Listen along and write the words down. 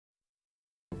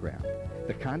program.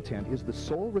 The content is the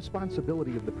sole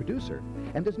responsibility of the producer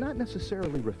and does not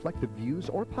necessarily reflect the views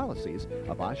or policies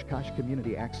of Oshkosh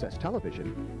Community Access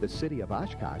Television, the City of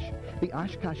Oshkosh, the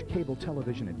Oshkosh Cable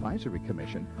Television Advisory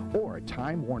Commission, or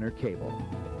Time Warner Cable.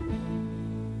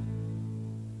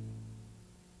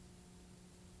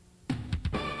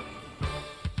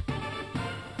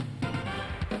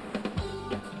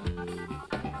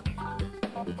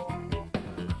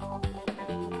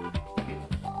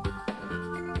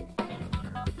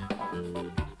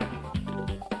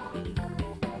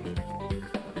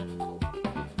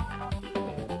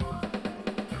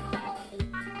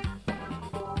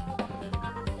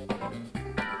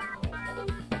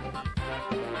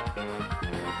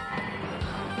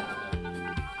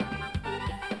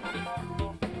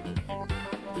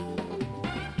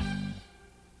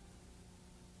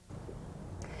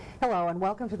 Hello and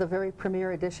welcome to the very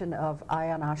premiere edition of Eye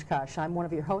on Oshkosh. I'm one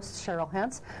of your hosts, Cheryl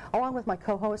Hentz, along with my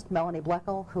co-host, Melanie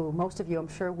Bloechl, who most of you, I'm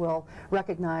sure, will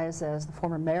recognize as the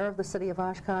former mayor of the city of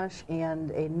Oshkosh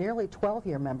and a nearly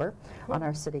 12-year member on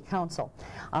our city council.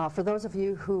 For those of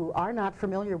you who are not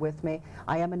familiar with me,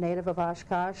 I am a native of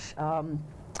Oshkosh.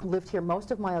 Lived here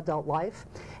most of my adult life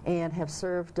and have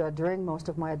served during most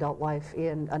of my adult life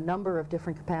in a number of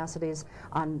different capacities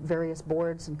on various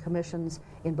boards and commissions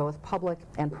in both public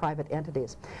and private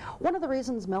entities. One of the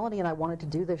reasons Melanie and I wanted to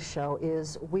do this show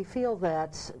is we feel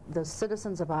that the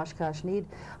citizens of Oshkosh need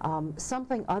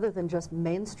something other than just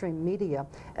mainstream media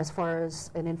as far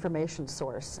as an information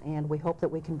source, and we hope that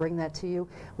we can bring that to you.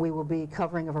 We will be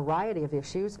covering a variety of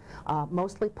issues,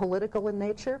 mostly political in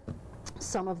nature.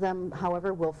 Some of them,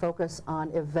 however, will focus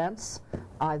on events,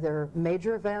 either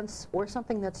major events or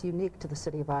something that's unique to the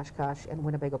city of Oshkosh and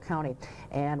Winnebago County.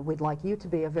 And we'd like you to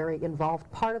be a very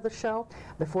involved part of the show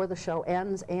before the show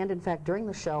ends, and in fact during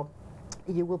the show.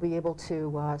 You will be able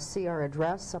to see our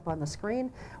address up on the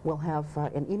screen. We'll have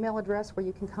an email address where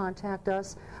you can contact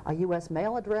us, a U.S.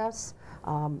 mail address,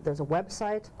 there's a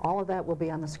website. All of that will be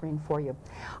on the screen for you.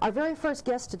 Our very first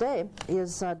guest today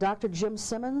is Dr. Jim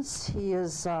Simmons. He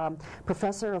is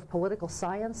professor of political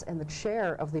science and the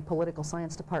chair of the political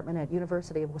science department at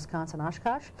University of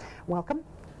Wisconsin-Oshkosh. Welcome.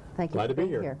 Thank you for being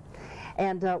here.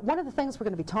 And one of the things we're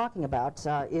going to be talking about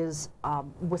is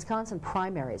Wisconsin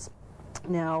primaries.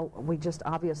 Now, we just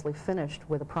obviously finished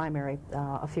with a primary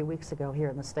a few weeks ago here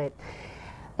in the state.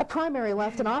 That primary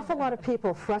left an awful lot of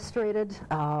people frustrated,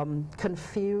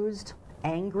 confused,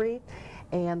 angry,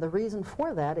 and the reason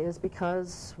for that is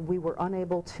because we were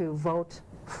unable to vote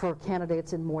for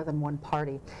candidates in more than one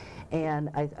party. And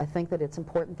I think that it's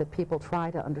important that people try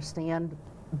to understand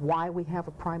why we have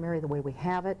a primary the way we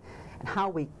have it and how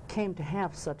we came to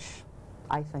have such,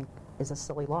 I think, is a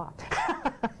silly law.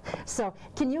 So,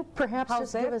 can you perhaps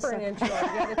just give us an intro? You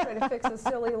got to try to fix a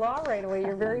silly law right away.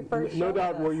 Your very first No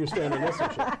doubt where you stand on this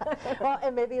issue. Well,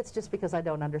 and maybe it's just because I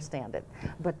don't understand it.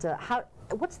 But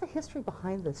what's the history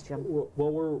behind this, Jim?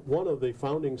 Well, we're one of the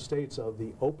founding states of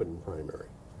the open primary.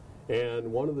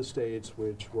 And one of the states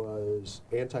which was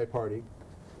anti-party,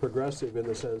 progressive in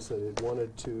the sense that it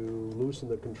wanted to loosen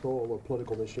the control of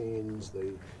political machines,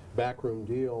 the backroom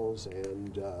deals,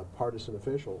 and partisan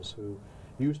officials who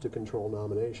used to control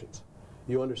nominations.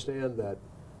 You understand that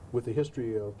with the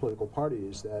history of political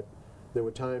parties that there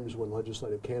were times when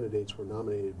legislative candidates were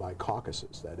nominated by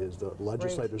caucuses. That is, the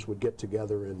legislators would get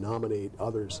together and nominate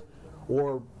others,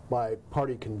 or by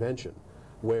party convention,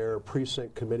 where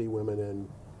precinct committee women and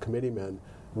committeemen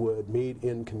would meet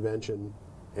in convention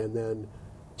and then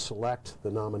select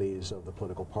the nominees of the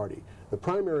political party. The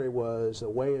primary was a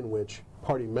way in which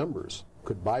party members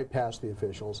could bypass the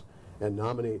officials and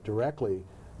nominate directly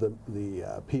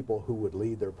the people who would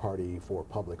lead their party for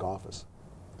public office.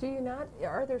 Do you not,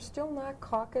 are there still not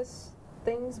caucus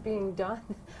things being done?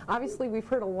 Obviously, we've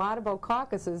heard a lot about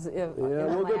caucuses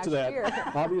we'll get to that.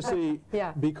 Year. Obviously,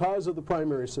 because of the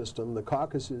primary system, the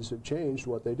caucuses have changed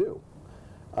what they do.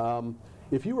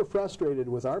 If you were frustrated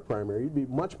with our primary, you'd be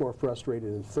much more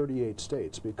frustrated in 38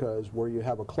 states, because where you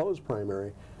have a closed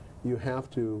primary, you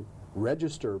have to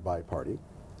register by party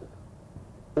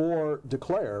or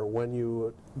declare when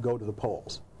you go to the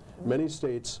polls. Many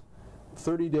states,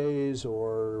 30 days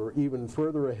or even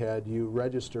further ahead, you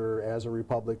register as a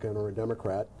Republican or a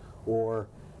Democrat or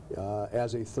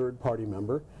as a third party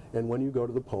member, and when you go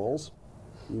to the polls,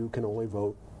 you can only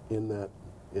vote in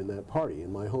that party.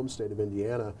 In my home state of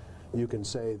Indiana, you can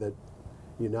say that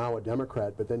you're now a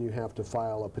Democrat, but then you have to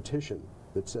file a petition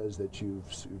that says that you've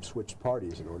switched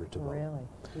parties in order to vote.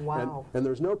 Really? Wow. And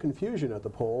there's no confusion at the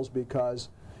polls, because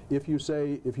if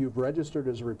you've registered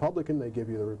as a Republican, they give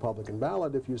you the Republican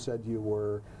ballot. If you said you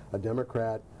were a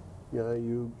Democrat,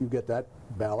 you get that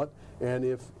ballot. And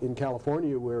if in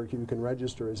California, where you can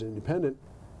register as independent,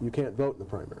 you can't vote in the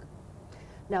primary.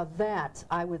 Now that,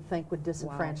 I would think, would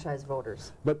disenfranchise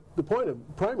voters. But the point of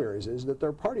primaries is that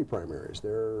they're party primaries.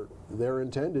 They're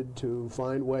intended to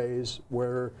find ways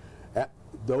where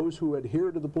those who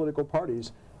adhere to the political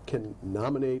parties can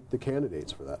nominate the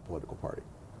candidates for that political party.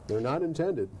 They're not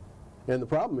intended. And the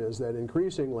problem is that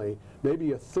increasingly,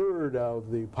 maybe a third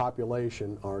of the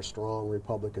population are strong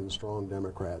Republicans, strong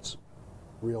Democrats,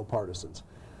 real partisans.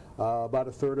 About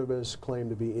a third of us claim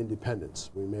to be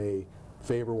independents. We may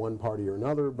favor one party or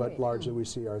another, but largely we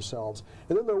see ourselves.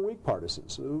 And then there are weak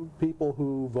partisans, people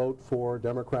who vote for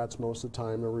Democrats most of the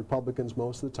time or Republicans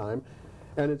most of the time.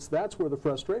 And that's where the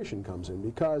frustration comes in,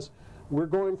 because we're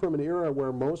going from an era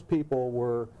where most people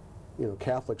were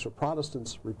Catholics or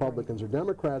Protestants, Republicans or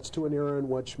Democrats, to an era in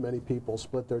which many people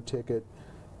split their ticket,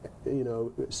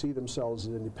 see themselves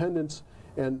as independents,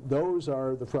 and those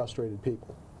are the frustrated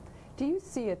people. Do you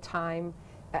see a time,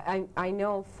 I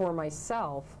know for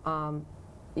myself,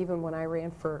 even when I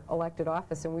ran for elected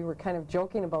office, and we were kind of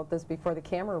joking about this before the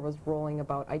camera was rolling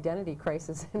about identity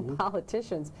crisis in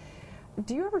politicians,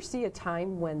 do you ever see a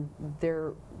time when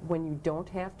you don't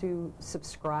have to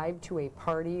subscribe to a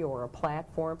party or a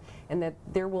platform, and that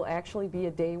there will actually be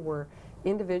a day where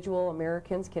individual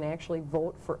Americans can actually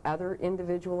vote for other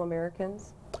individual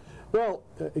Americans? Well,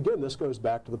 again, this goes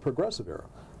back to the progressive era.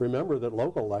 Remember that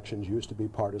local elections used to be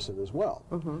partisan as well.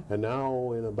 And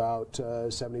now in about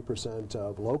 70%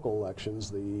 of local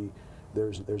elections,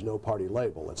 there's no party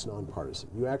label. It's nonpartisan.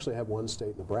 You actually have one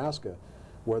state, Nebraska,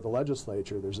 where the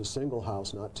legislature, there's a single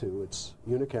house, not two. It's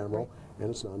unicameral, and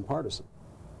it's nonpartisan.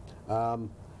 The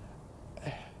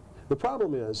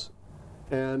problem is,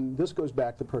 and this goes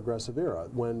back to the progressive era,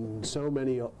 when so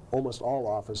many, almost all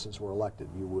offices were elected.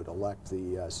 You would elect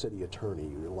the city attorney,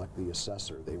 you would elect the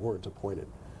assessor. They weren't appointed.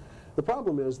 The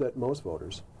problem is that most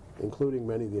voters, including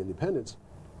many of the independents,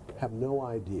 have no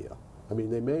idea. I mean,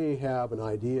 they may have an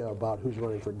idea about who's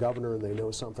running for governor and they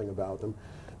know something about them,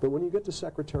 but when you get to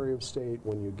Secretary of State,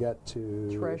 when you get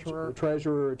to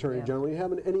Treasurer, Attorney General, you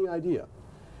haven't any idea.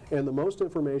 And the most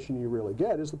information you really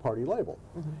get is the party label.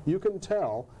 You can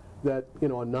tell that,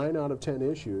 on 9 out of 10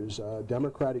 issues, a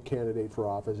Democratic candidate for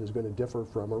office is going to differ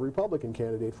from a Republican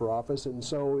candidate for office, and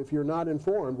so if you're not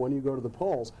informed when you go to the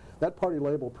polls, that party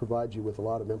label provides you with a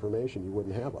lot of information you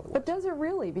wouldn't have otherwise. But does it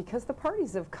really? Because the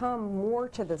parties have come more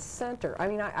to the center. I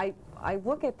mean, I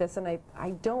look at this and I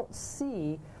don't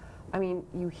see, I mean,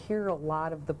 you hear a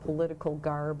lot of the political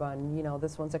garb on,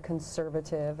 this one's a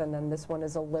conservative and then this one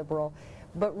is a liberal.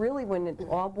 But really, when it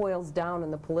all boils down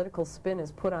and the political spin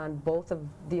is put on both of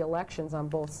the elections on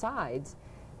both sides,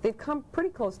 they've come pretty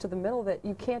close to the middle that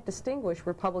you can't distinguish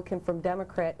Republican from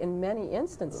Democrat in many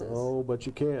instances. Oh, but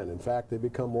you can. In fact, they've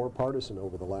become more partisan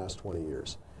over the last 20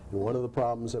 years. And one of the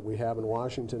problems that we have in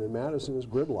Washington and Madison is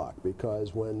gridlock,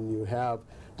 because when you have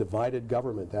divided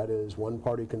government, that is one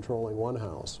party controlling one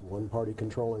house, one party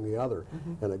controlling the other,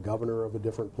 and a governor of a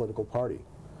different political party,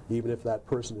 even if that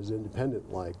person is independent,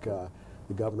 like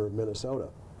the governor of Minnesota,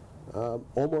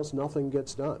 almost nothing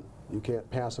gets done. You can't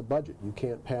pass a budget. You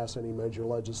can't pass any major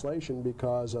legislation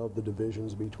because of the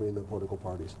divisions between the political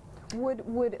parties.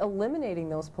 Would eliminating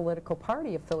those political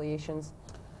party affiliations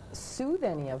soothe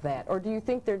any of that? Or do you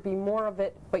think there'd be more of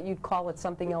it, but you'd call it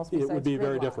something else besides It would be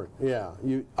very gridlock? different, yeah.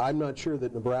 I'm not sure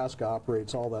that Nebraska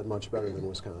operates all that much better than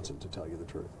Wisconsin, to tell you the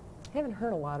truth. I haven't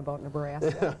heard a lot about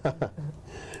Nebraska.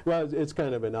 Well, it's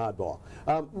kind of an oddball.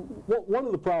 One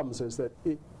of the problems is that,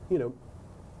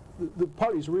 the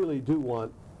parties really do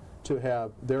want to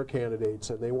have their candidates,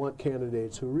 and they want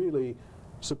candidates who really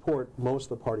support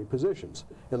most of the party positions.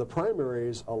 And the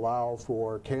primaries allow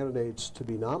for candidates to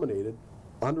be nominated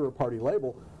under a party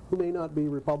label who may not be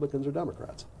Republicans or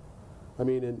Democrats. I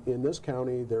mean, in this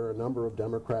county, there are a number of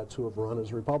Democrats who have run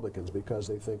as Republicans because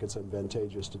they think it's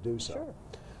advantageous to do so.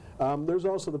 Sure. There's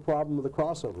also the problem of the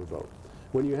crossover vote.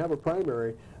 When you have a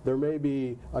primary, there may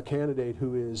be a candidate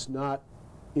who is not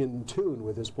in tune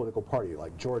with his political party,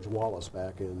 like George Wallace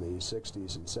back in the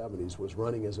 60s and 70s was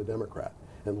running as a Democrat,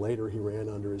 and later he ran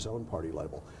under his own party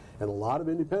label. And a lot of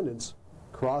independents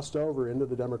crossed over into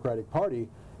the Democratic Party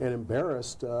and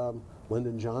embarrassed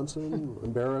Lyndon Johnson,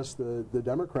 embarrassed the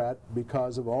Democrat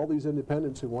because of all these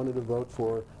independents who wanted to vote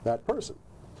for that person.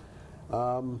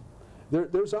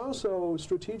 There's also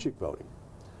strategic voting.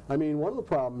 I mean, one of the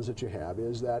problems that you have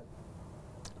is that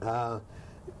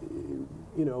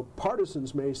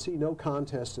partisans may see no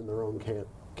contest in their own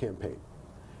campaign.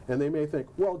 And they may think,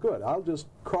 well, good, I'll just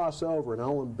cross over and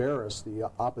I'll embarrass the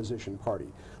opposition party.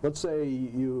 Let's say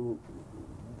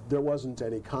there wasn't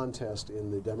any contest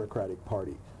in the Democratic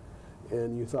Party.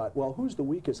 and you thought, well, who's the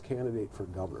weakest candidate for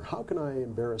governor? How can I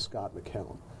embarrass Scott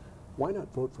McCallum? Why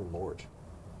not vote for Lorge?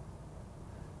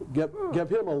 Give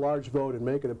him a large vote and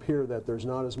make it appear that there's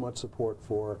not as much support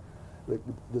for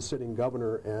the sitting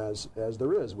governor as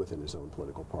there is within his own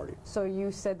political party. So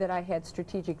you said that I had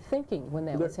strategic thinking when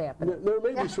that was happening. There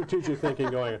may be strategic thinking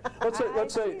going on.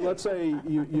 Let's say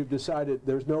you've decided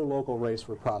there's no local race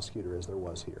for prosecutor as there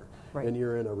was here, right, and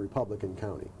you're in a Republican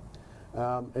county,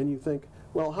 and you think,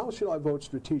 well, how should I vote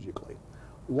strategically?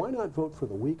 Why not vote for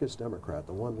the weakest Democrat,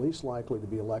 the one least likely to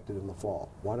be elected in the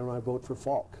fall? Why don't I vote for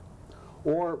Falk?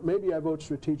 Or maybe I vote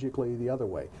strategically the other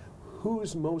way. Who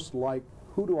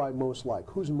do I most like?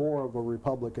 Who's more of a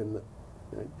Republican?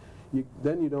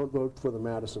 Then you don't vote for the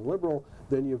Madison Liberal,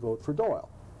 then you vote for Doyle.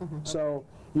 Mm-hmm. So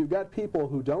you've got people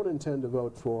who don't intend to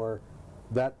vote for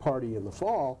that party in the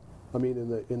fall,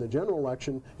 in the general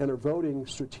election, and are voting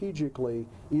strategically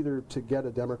either to get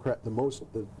a Democrat,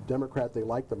 the Democrat they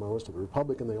like the most, or the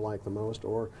Republican they like the most,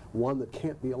 or one that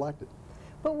can't be elected.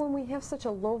 But when we have such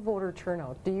a low voter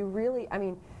turnout, do you really,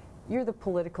 you're the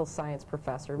political science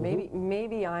professor. Mm-hmm.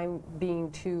 Maybe I'm being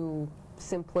too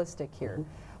simplistic here. Mm-hmm.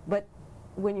 But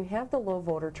when you have the low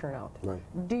voter turnout, right,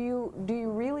 do you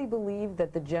really believe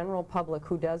that the general public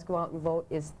who does go out and vote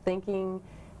is thinking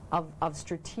of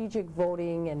strategic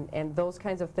voting and those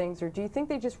kinds of things, or do you think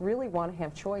they just really want to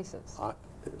have choices?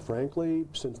 Frankly,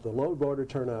 since the low voter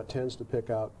turnout tends to pick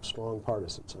out strong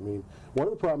partisans. One of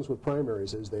the problems with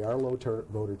primaries is they are low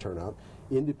voter turnout.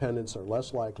 Independents are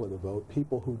less likely to vote.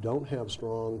 People who don't have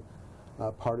strong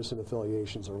partisan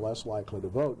affiliations are less likely to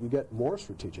vote. You get more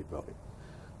strategic voting.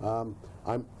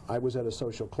 I was at a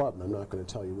social club, and I'm not going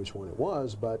to tell you which one it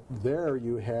was, but there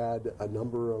you had a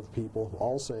number of people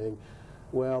all saying,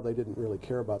 well, they didn't really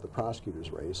care about the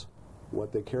prosecutor's race.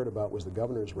 What they cared about was the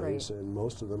governor's race, right, and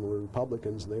most of them were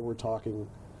Republicans. They were talking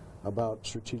about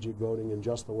strategic voting in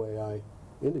just the way I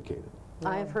indicated.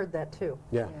 I have heard that too.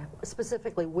 Yeah.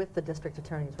 Specifically with the district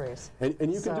attorney's race.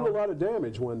 And you can do a lot of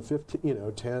damage when 10 to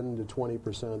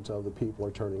 20% of the people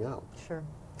are turning out. Sure.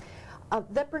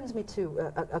 That brings me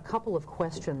to a couple of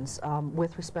questions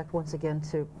with respect, once again,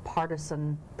 to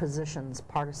partisan positions,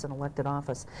 partisan elected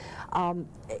office.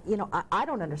 I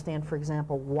don't understand, for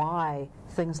example, why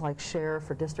things like sheriff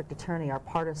or district attorney are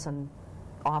partisan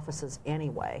offices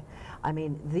anyway.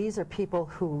 These are people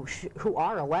who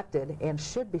are elected and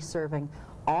should be serving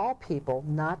all people,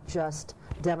 not just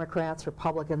Democrats,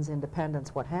 Republicans,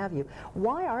 Independents, what have you.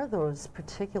 Why are those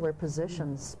particular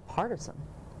positions partisan?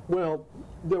 Well,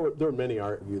 there are many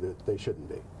argue that they shouldn't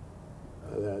be.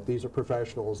 That these are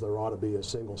professionals, there ought to be a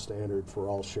single standard for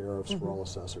all sheriffs, mm-hmm, for all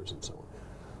assessors, and so on.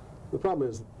 The problem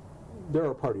is there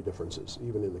are party differences,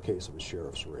 even in the case of a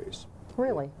sheriff's race.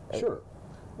 Really? Sure.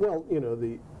 Well,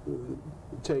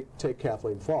 take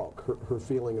Kathleen Falk. Her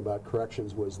feeling about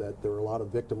corrections was that there were a lot of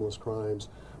victimless crimes.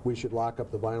 We should lock up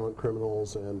the violent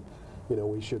criminals, and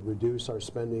we should reduce our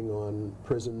spending on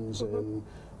prisons, mm-hmm, and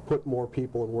put more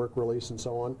people in work release and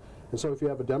so on. And so if you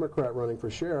have a Democrat running for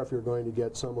sheriff, you're going to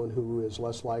get someone who is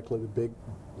less likely to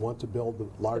want to build the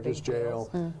largest jail.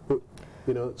 Who,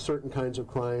 certain kinds of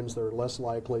crimes they're less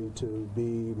likely to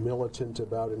be militant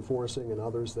about enforcing, and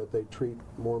others that they treat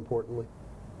more importantly.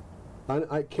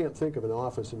 I can't think of an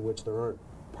office in which there aren't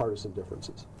partisan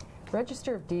differences.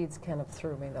 Register of Deeds kind of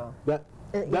threw me, though. That's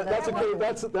an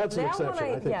exception.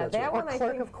 I think that's that right. one,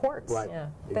 clerk of courts. Right. Yeah.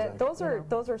 Exactly.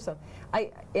 Those are some.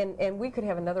 And we could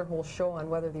have another whole show on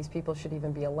whether these people should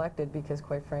even be elected, because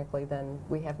quite frankly, then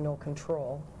we have no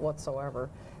control whatsoever.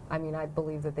 I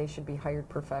believe that they should be hired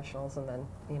professionals, and then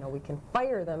we can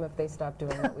fire them if they stop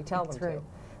doing what we tell them right, to.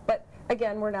 But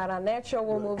again, we're not on that show.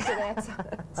 We'll move to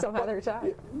that some other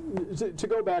time. To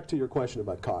go back to your question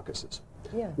about caucuses.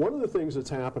 Yeah. One of the things that's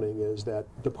happening is that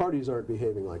the parties aren't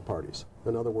behaving like parties.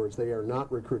 In other words, they are not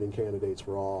recruiting candidates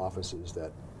for all offices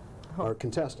that are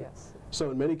contested. Yes.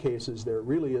 So in many cases, there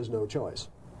really is no choice.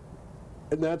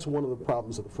 And that's one of the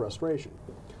problems of the frustration.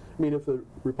 If the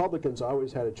Republicans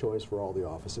always had a choice for all the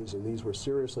offices, and these were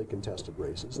seriously contested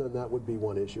races, then that would be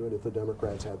one issue. And if the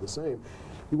Democrats had the same,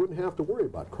 you wouldn't have to worry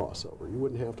about crossover. You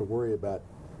wouldn't have to worry about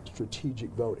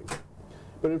strategic voting.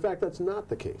 But in fact, that's not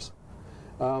the case.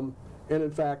 And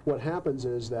in fact, what happens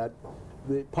is that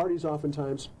the parties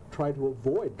oftentimes try to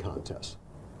avoid contests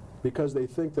because they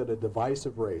think that a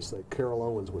divisive race, like Carol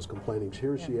Owens was complaining,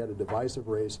 here she had a divisive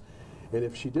race, and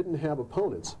if she didn't have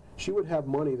opponents, she would have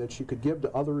money that she could give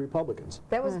to other Republicans.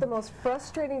 That was the most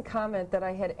frustrating comment that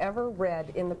I had ever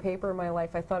read in the paper in my life.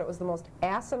 I thought it was the most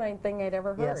asinine thing I'd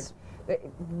ever heard. Yes.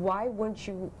 Why wouldn't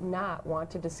you not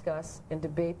want to discuss and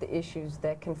debate the issues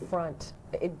that confront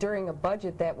during a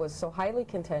budget that was so highly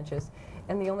contentious,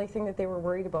 and the only thing that they were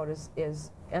worried about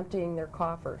is emptying their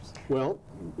coffers? Well,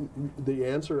 the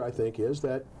answer, I think, is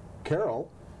that Cheryl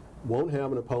won't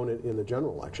have an opponent in the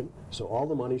general election, so all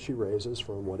the money she raises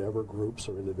from whatever groups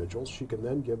or individuals, she can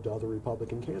then give to other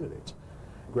Republican candidates.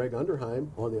 Greg Underheim,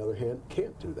 on the other hand,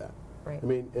 can't do that. Right. I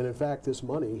mean, and in fact, this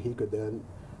money, he could then,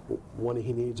 when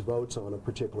he needs votes on a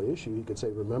particular issue, he could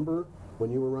say, remember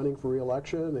when you were running for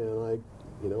re-election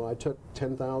and I took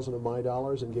 10,000 of my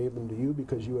dollars and gave them to you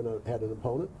because you had an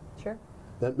opponent? Sure.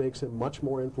 That makes him much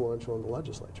more influential in the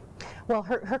legislature. Well,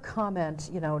 her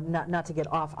comment, not to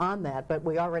get off on that, but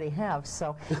we already have,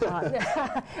 so.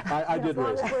 I did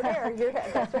raise it. As long as we're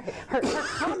there, that's right. Her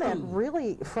comment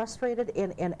really frustrated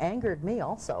and angered me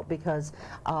also because,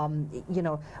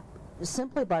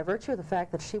 simply by virtue of the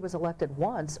fact that she was elected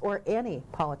once, or any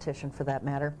politician for that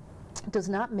matter, does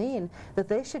not mean that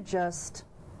they should just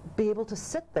be able to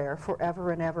sit there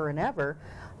forever and ever and ever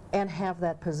and have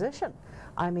that position.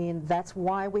 I mean, that's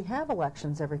why we have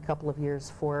elections every couple of years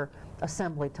for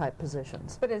assembly-type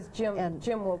positions. But as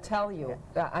Jim will tell you,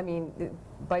 I mean,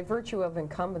 by virtue of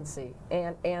incumbency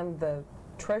and the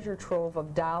treasure trove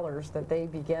of dollars that they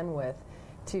begin with,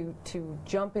 to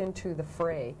jump into the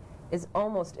fray is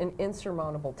almost an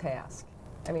insurmountable task.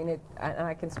 I mean, and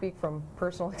I can speak from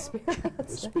personal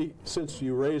experience. Since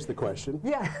you raised the question,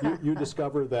 yeah. you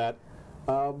discover that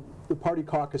the party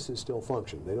caucuses still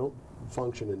function. They don't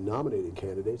function in nominating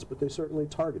candidates, but they certainly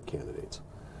target candidates.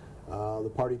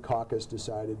 The party caucus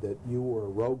decided that you were a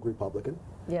rogue Republican,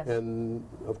 yes. And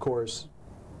of course,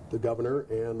 the governor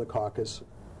and the caucus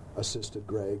assisted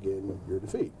Greg in your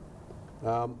defeat.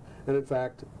 And in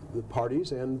fact, the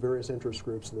parties and various interest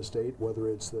groups in the state, whether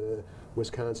it's the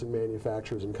Wisconsin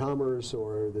Manufacturers and Commerce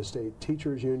or the state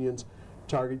teachers unions,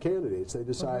 target candidates. They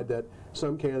decide that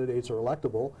some candidates are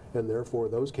electable and therefore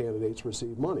those candidates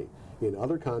receive money. In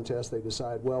other contests, they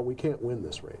decide, well, we can't win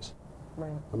this race.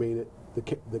 Right. I mean,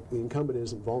 the incumbent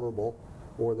isn't vulnerable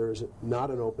or there's not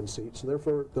an open seat, so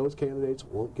therefore those candidates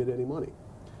won't get any money.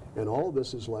 And all of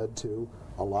this has led to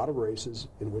a lot of races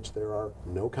in which there are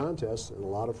no contests and a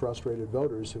lot of frustrated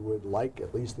voters who would like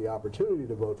at least the opportunity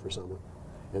to vote for someone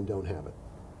and don't have it.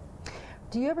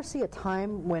 Do you ever see a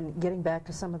time when, getting back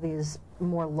to some of these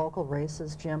more local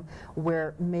races, Jim,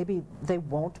 where maybe they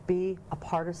won't be a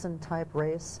partisan type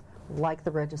race, like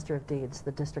the Register of Deeds,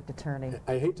 the district attorney?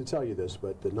 I hate to tell you this,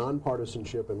 but the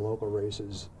nonpartisanship in local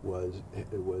races was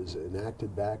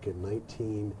enacted back in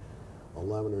 1911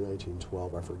 or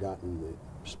 1912. I've forgotten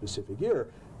the specific year,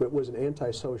 but it was an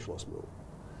anti-socialist move.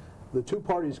 The two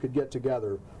parties could get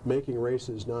together, making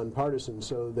races nonpartisan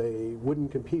so they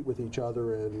wouldn't compete with each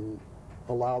other and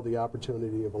allow the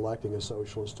opportunity of electing a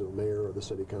socialist to a mayor or the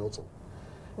city council.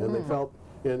 And they felt,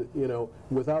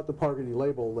 without the party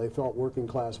label, they felt working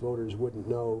class voters wouldn't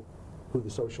know who the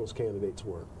socialist candidates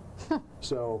were.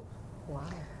 So, wow.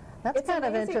 That's kind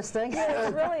of interesting. Yeah,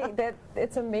 it's really,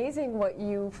 it's amazing what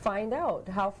you find out,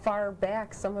 how far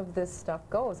back some of this stuff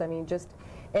goes. I mean,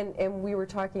 and we were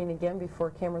talking again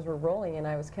before cameras were rolling, and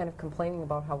I was kind of complaining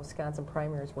about how Wisconsin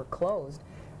primaries were closed.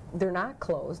 They're not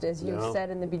closed, as you said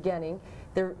in the beginning.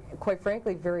 They're, quite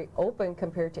frankly, very open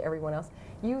compared to everyone else.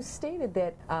 You stated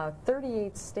that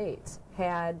 38 states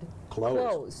had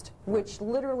closed, which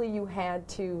literally you had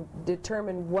to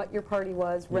determine what your party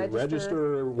was,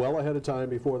 register well ahead of time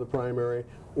before the primary,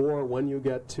 or when you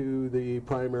get to the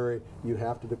primary, you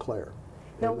have to declare.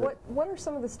 Now, what are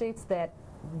some of the states that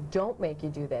don't make you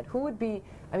do that? Who would be,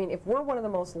 I mean, if we're one of the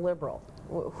most liberal,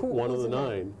 one of the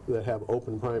 9 that have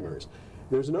open primaries.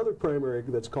 There's another primary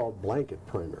that's called blanket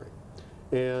primary.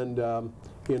 And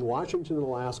in Washington and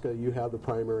Alaska, you have the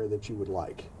primary that you would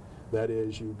like. That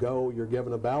is, you go, you're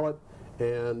given a ballot,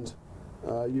 and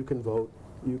you can vote,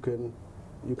 you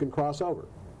can cross over.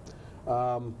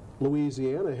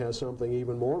 Louisiana has something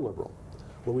even more liberal.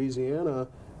 Louisiana,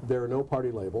 there are no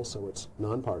party labels, so it's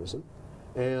nonpartisan.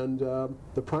 And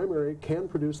the primary can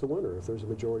produce the winner if there's a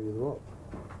majority of the vote.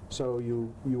 So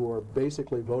you are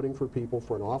basically voting for people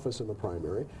for an office in the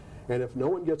primary, and if no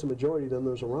one gets a majority, then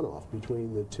there's a runoff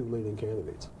between the 2 leading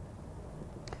candidates.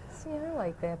 See, I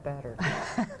like that better.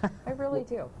 I really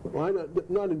do. Well, I'm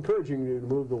not encouraging you to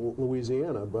move to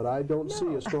Louisiana, but I don't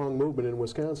see a strong movement in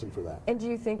Wisconsin for that. And do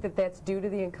you think that that's due to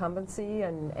the incumbency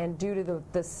and due to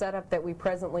the setup that we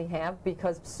presently have,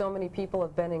 because so many people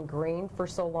have been ingrained for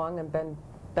so long and been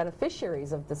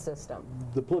beneficiaries of the system?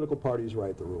 The political parties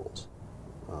write the rules.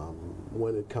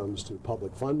 When it comes to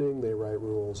public funding, they write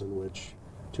rules in which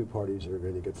two parties are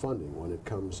going to get funding. When it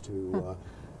comes to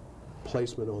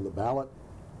placement on the ballot,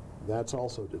 that's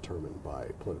also determined by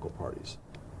political parties.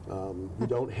 You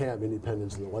don't have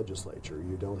independents in the legislature.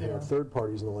 You don't have third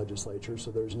parties in the legislature,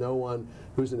 so there's no one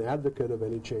who's an advocate of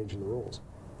any change in the rules.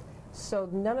 So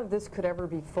none of this could ever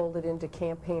be folded into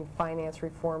campaign finance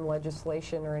reform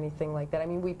legislation or anything like that. I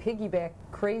mean, we piggyback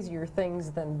crazier things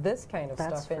than this kind of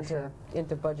stuff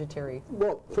into budgetary.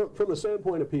 Well, from the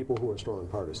standpoint of people who are strong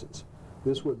partisans,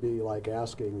 this would be like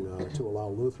asking to allow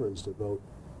Lutherans to vote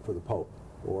for the Pope,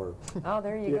 or oh,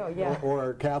 there you go, yeah,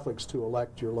 or Catholics to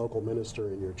elect your local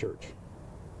minister in your church.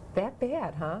 That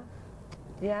bad, huh?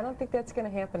 Yeah, I don't think that's going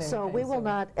to happen. So we will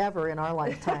not ever in our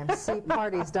lifetime see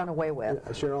parties done away with.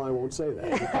 Yeah, Cheryl, I won't say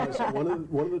that, because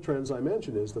one of the trends I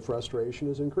mentioned is the frustration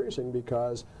is increasing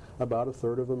because about a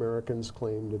third of Americans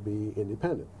claim to be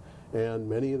independent. And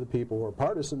many of the people who are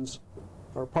partisans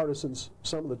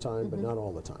some of the time, but not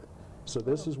all the time. So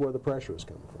this is where the pressure is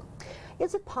coming from.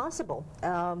 Is it possible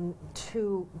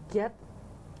to get,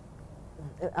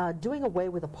 doing away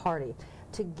with a party,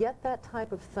 to get that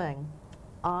type of thing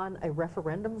on a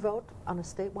referendum vote on a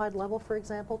statewide level, for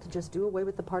example, to just do away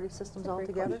with the party systems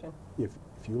altogether? If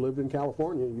you lived in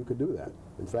California, you could do that.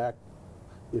 In fact,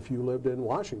 if you lived in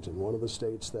Washington, one of the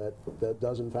states that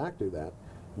does in fact do that,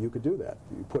 you could do that.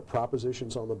 You put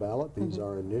propositions on the ballot. These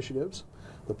are initiatives.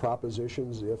 The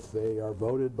propositions, if they are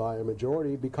voted by a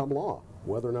majority, become law,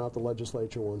 whether or not the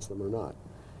legislature wants them or not.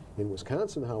 In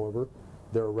Wisconsin, however,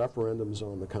 there are referendums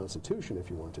on the Constitution if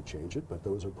you want to change it, but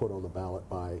those are put on the ballot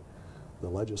by the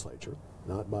legislature,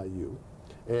 not by you.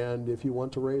 And if you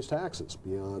want to raise taxes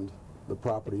beyond the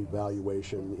property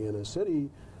valuation in a city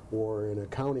or in a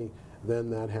county,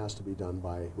 then that has to be done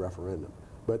by referendum.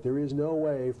 But there is no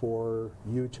way for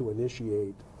you to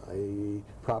initiate a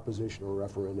proposition or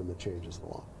referendum that changes the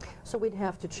law. So we'd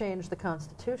have to change the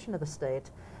Constitution of the state,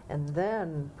 and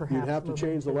then perhaps you'd have to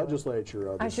change the legislature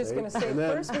of the state. I was just going to say,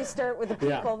 first we start with the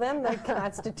people, then the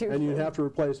Constitution. And you'd have to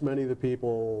replace many of the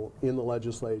people in the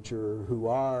legislature who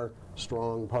are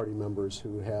strong party members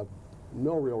who have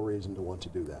no real reason to want to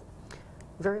do that.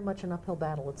 Very much an uphill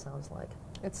battle, it sounds like.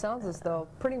 It sounds as though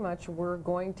pretty much we're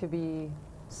going to be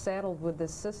saddled with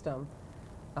this system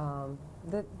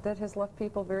that has left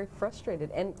people very frustrated,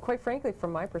 and quite frankly,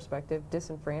 from my perspective,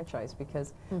 disenfranchised,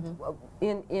 because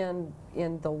in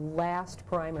the last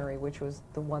primary, which was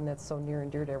the one that's so near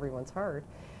and dear to everyone's heart,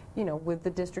 you know, with the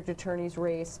district attorney's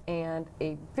race and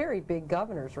a very big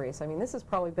governor's race, I mean, this has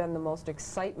probably been the most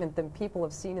excitement that people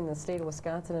have seen in the state of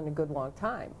Wisconsin in a good long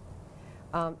time.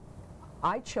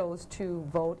 I chose to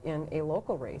vote in a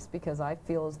local race because I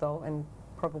feel as though, and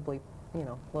probably, you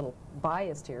know, a little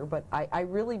biased here, but I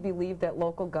really believe that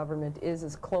local government is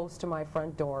as close to my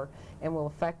front door and will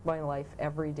affect my life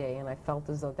every day, and I felt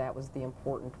as though that was the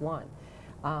important one.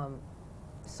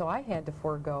 So I had to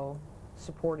forego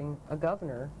supporting a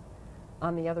governor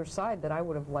on the other side that I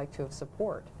would have liked to have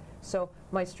supported. So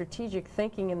my strategic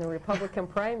thinking in the Republican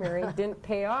primary didn't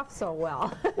pay off so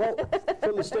well. Well,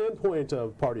 from the standpoint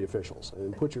of party officials,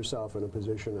 and put yourself in a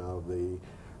position of the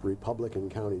Republican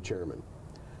county chairman,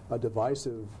 a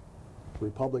divisive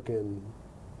Republican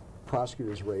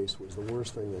prosecutor's race was the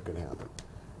worst thing that could happen,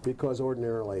 because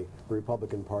ordinarily the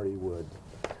Republican Party would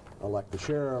elect the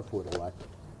sheriff, would elect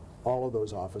all of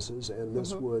those offices, and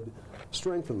this would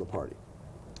strengthen the party.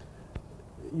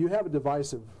 You have a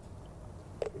divisive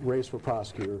race for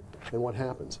prosecutor, and what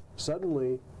happens?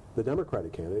 Suddenly, the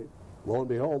Democratic candidate, lo and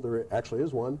behold, there actually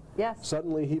is one,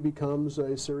 suddenly he becomes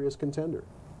a serious contender.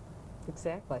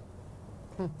 Exactly.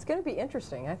 It's going to be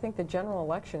interesting. I think the general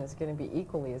election is going to be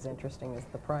equally as interesting as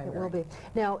the primary. It will be.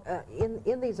 Now,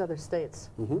 in these other states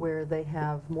where they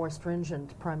have more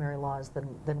stringent primary laws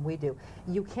than we do,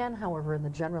 you can, however, in the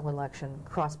general election,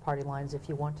 cross party lines if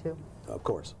you want to? Of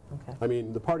course. Okay. I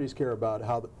mean, the parties care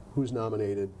about who's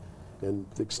nominated and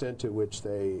the extent to which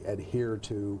they adhere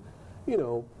to, you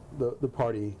know, the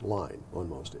party line on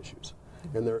most issues.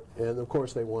 And of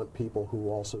course they want people who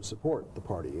also support the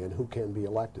party and who can be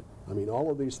elected. I mean,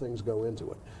 all of these things go into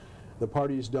it. The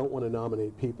parties don't want to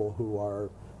nominate people who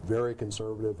are very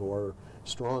conservative or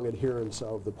strong adherents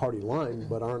of the party line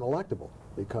but aren't electable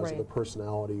because of the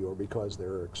personality or because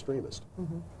they're extremist.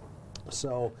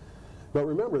 So, but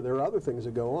remember, there are other things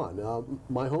that go on.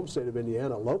 My home state of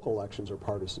Indiana, local elections are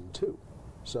partisan too.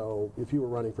 So if you were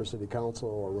running for city council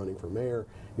or running for mayor,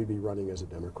 you'd be running as a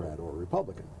Democrat or a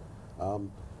Republican.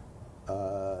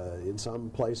 In some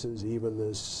places, even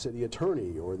the city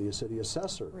attorney or the city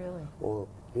assessor, or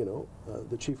you know,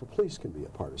 the chief of police can be a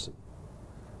partisan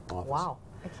office. Wow.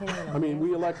 I can't even I mean,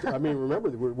 we imagine. elect, I mean, remember,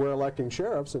 we're electing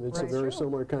sheriffs, and it's Right. a very True.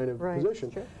 similar kind of Right.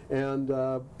 position. True.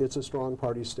 And it's a strong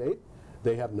party state.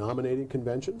 They have nominating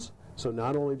conventions. So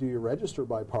not only do you register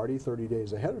by party 30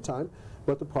 days ahead of time,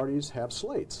 but the parties have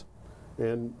slates.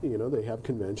 And, you know, they have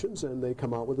conventions, and they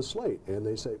come out with a slate. And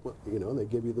they say, well, you know, they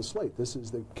give you the slate. This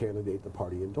is the candidate the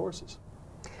party endorses.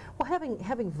 Well,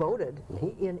 having voted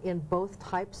in both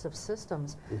types of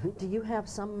systems, do you have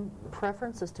some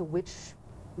preference as to which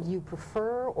you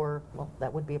prefer, or, well,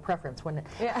 that would be a preference, wouldn't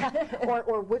it? Yeah.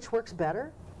 or which works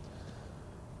better?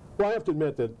 Well, I have to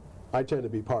admit that I tend to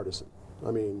be partisan.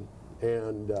 I mean,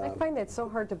 and... I find that so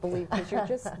hard to believe because you're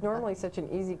just normally such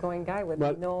an easygoing guy with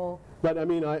no... But I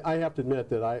mean, I have to admit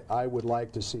that I would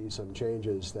like to see some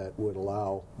changes that would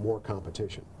allow more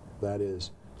competition. That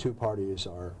is, two parties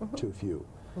are too few.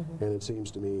 And it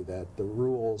seems to me that the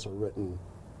rules are written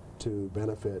to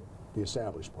benefit the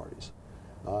established parties.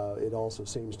 It also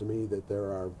seems to me that there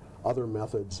are other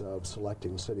methods of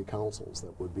selecting city councils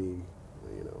that would be,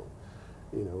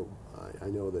 I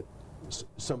know that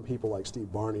some people like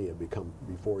Steve Barney have come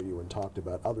before you and talked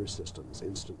about other systems,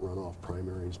 instant runoff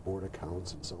primaries, board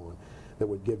accounts, and so on, that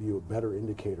would give you a better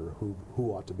indicator who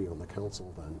ought to be on the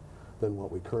council than what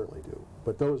we currently do.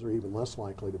 But those are even less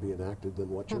likely to be enacted than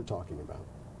what you're talking about.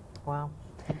 Wow.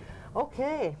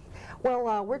 Okay.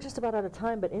 Well, we're just about out of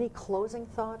time, but any closing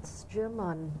thoughts, Jim,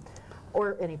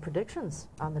 or any predictions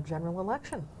on the general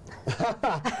election?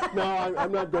 No,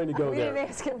 I'm not going to go We there. didn't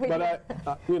ask him. But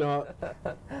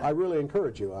I really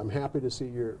encourage you. I'm happy to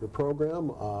see the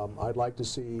program. I'd like to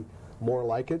see more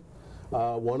like it.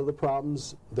 One of the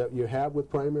problems that you have with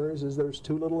primaries is there's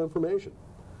too little information.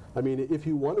 I mean, if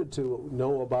you wanted to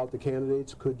know about the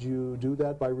candidates, could you do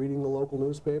that by reading the local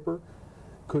newspaper?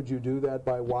 Could you do that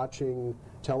by watching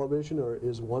television, or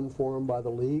is one forum by the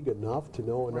league enough to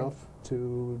know enough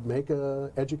to make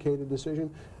an educated decision?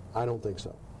 I don't think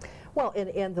so. Well,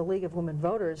 and the League of Women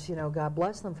Voters, you know, God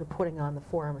bless them for putting on the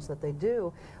forums that they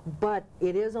do, but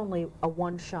it is only a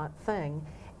one-shot thing,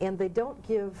 and they don't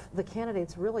give the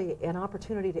candidates really an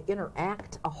opportunity to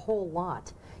interact a whole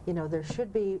lot. You know, there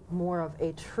should be more of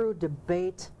a true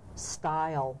debate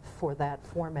style for that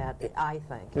format, I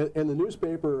think. And the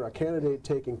newspaper, a candidate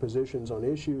taking positions on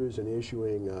issues and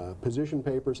issuing position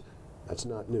papers, that's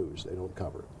not news. They don't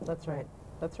cover it. That's right.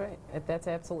 That's right. That's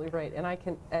absolutely right. And I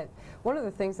can, one of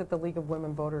the things that the League of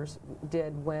Women Voters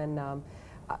did when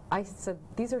I said,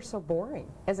 these are so boring.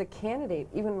 As a candidate,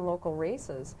 even in local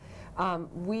races,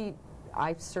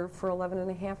 I've served for 11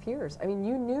 and a half years. I mean,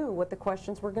 you knew what the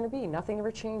questions were going to be. Nothing ever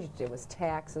changed. It was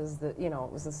taxes, it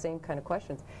was the same kind of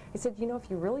questions. I said, you know, if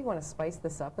you really want to spice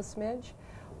this up a smidge,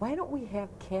 why don't we have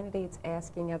candidates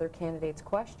asking other candidates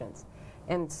questions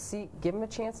and give them a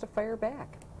chance to fire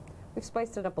back? We've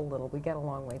spiced it up a little. We got a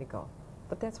long way to go.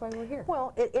 But that's why we're here.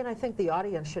 Well, and I think the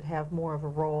audience should have more of a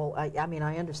role. I mean,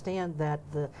 I understand that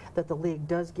the league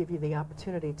does give you the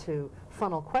opportunity to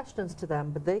funnel questions to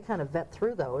them, but they kind of vet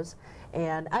through those.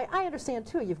 And I understand,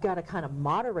 too, you've got to kind of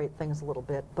moderate things a little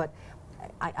bit, but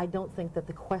I don't think that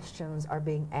the questions are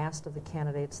being asked of the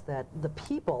candidates that the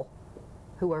people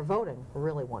who are voting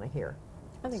really want to hear.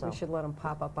 I think we should let them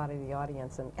pop up out of the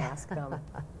audience and ask them.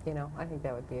 I think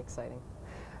that would be exciting.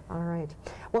 All right.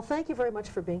 Well, thank you very much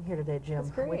for being here today, Jim.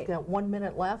 That's great. We've got 1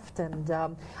 minute left, and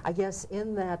I guess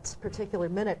in that particular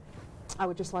minute, I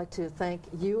would just like to thank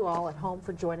you all at home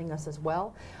for joining us as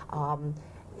well.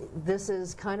 This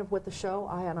is kind of what the show,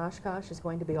 Eye on Oshkosh, is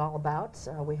going to be all about.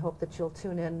 We hope that you'll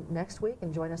tune in next week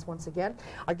and join us once again.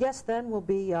 Our guest then will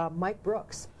be Mike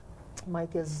Brooks.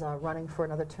 Mike is running for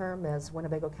another term as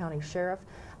Winnebago County Sheriff.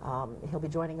 He'll be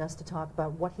joining us to talk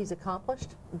about what he's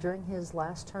accomplished during his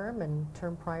last term and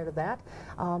term prior to that,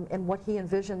 and what he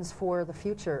envisions for the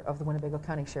future of the Winnebago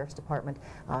County Sheriff's Department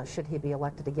should he be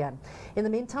elected again. In the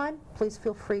meantime, please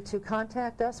feel free to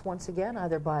contact us once again,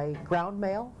 either by ground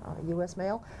mail, U.S.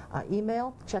 mail,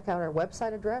 email. Check out our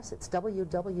website address. It's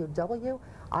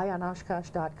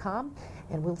www.eyeonoshkosh.com,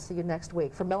 and we'll see you next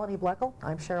week. For Melanie Bloechl,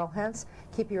 I'm Cheryl Hentz.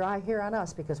 Keep your eye here on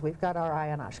us because we've got our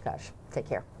eye on Oshkosh. Take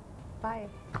care. Bye.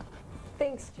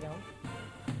 Thanks, Jill.